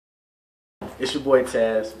It's your boy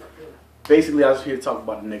Taz. Basically, I was here to talk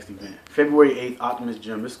about the next event. February 8th, Optimist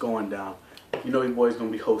Gym. It's going down. You know your boy's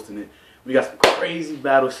going to be hosting it. We got some crazy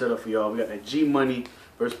battles set up for y'all. We got that G Money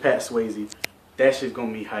versus Pat Swayze. That shit's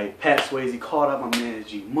going to be hype. Pat Swayze called out my man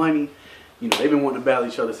G Money. You know, they've been wanting to battle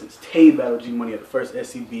each other since Tay battled G Money at the first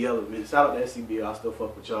SCBL event. Shout out to SCBL. I still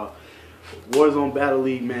fuck with y'all. Warzone Battle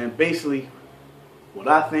League, man. Basically, what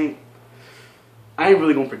I think, I ain't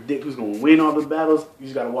really going to predict who's going to win all the battles. You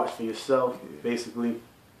just got to watch for yourself, basically.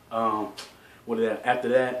 After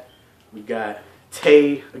that, we got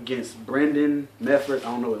Tay against Brendan Mefford. I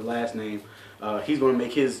don't know his last name. He's going to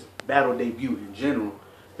make his battle debut in general,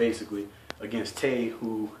 basically, against Tay,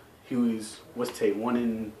 what's Tay?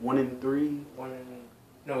 1-3?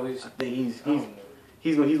 No, I think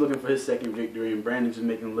he's looking for his second victory, and Brandon just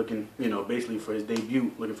looking, you know, basically for his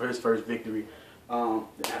debut, looking for his first victory.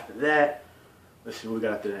 After that, let's see what we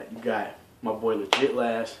got after that. You got my boy Legit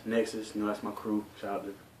Last, Nexus, you know, that's my crew. Shout out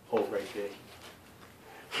to Holt right there.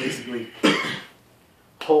 Basically,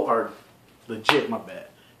 Holt, or Legit, my bad.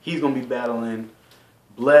 He's going to be battling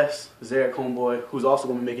Bless, Zarek Homeboy, who's also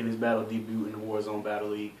going to be making his battle debut in the Warzone Battle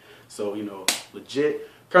League. So, you know, Legit,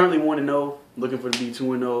 currently 1-0, looking for to be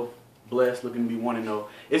 2-0. Bless, looking to be 1-0.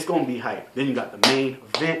 It's going to be hype. Then you got the main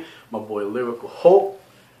event, my boy Lyrical Holt,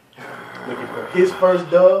 looking for his first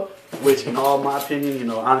dub, which in all my opinion, you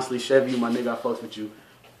know, honestly, Chevy, my nigga, I fucks with you.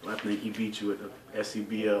 I think he beat you at the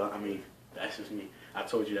SCBL. I mean, that's just me. I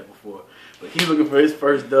told you that before. But he's looking for his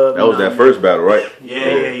first dub. That was that first battle, right?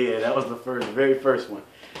 Yeah. That was the very first one.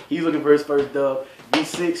 He's looking for his first dub.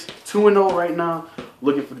 B6, 2-0 right now.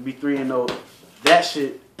 Looking for to be 3-0. That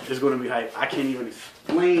shit is going to be hype. I can't even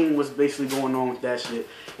explain what's basically going on with that shit.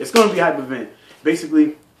 It's going to be a hype event.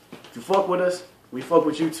 Basically, if you fuck with us, we fuck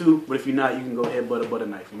with you too. But if you're not, you can go ahead butter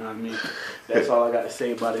knife. You know what I mean? That's all I got to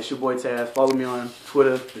say about it. It's your boy Taz. Follow me on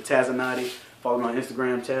Twitter, the Tazanati. Follow me on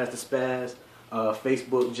Instagram, Taz the Spaz.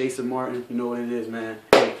 Facebook, Jason Martin. You know what it is, man.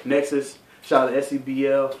 Hey, Nexus. Shout out to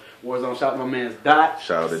SCBL. Warzone. Shout out to my man's Dot.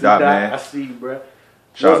 Shout out to Dot, man. I see you, bro.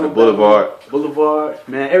 Shout out to Boulevard.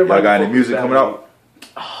 Man, everybody. Y'all got any music coming out?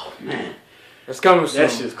 Oh, man. It's coming soon.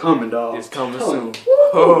 That shit's coming, dog. It's coming soon.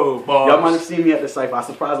 Oh, boss. Y'all might have seen me at the cypher. I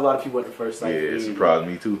surprised a lot of people at the first cypher. Yeah, it surprised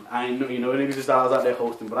me too. I ain't know, you know, niggas just thought I was out there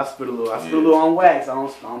hosting, but I spit a little. I spit a little on wax. I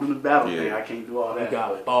don't do the battle thing. I can't do all that. We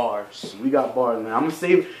got bars. We got bars, man. I'm gonna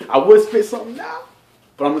save. I would spit something now,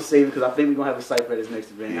 but I'm gonna save it because I think we're gonna have a cypher at this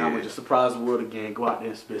next event. I'm gonna just surprise the world again. Go out there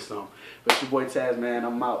and spit something. But it's your boy Taz, man.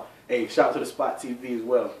 I'm out. Hey, shout out to the Spot TV as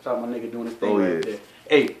well. Shout out to my nigga doing his thing right there.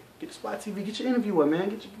 Hey, get the Spot TV. Get your interview up, man.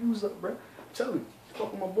 Get your views up, bro. Tell him.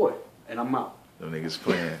 Fuck with my boy. And I'm out. Them niggas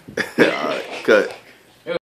playing. Alright, cut.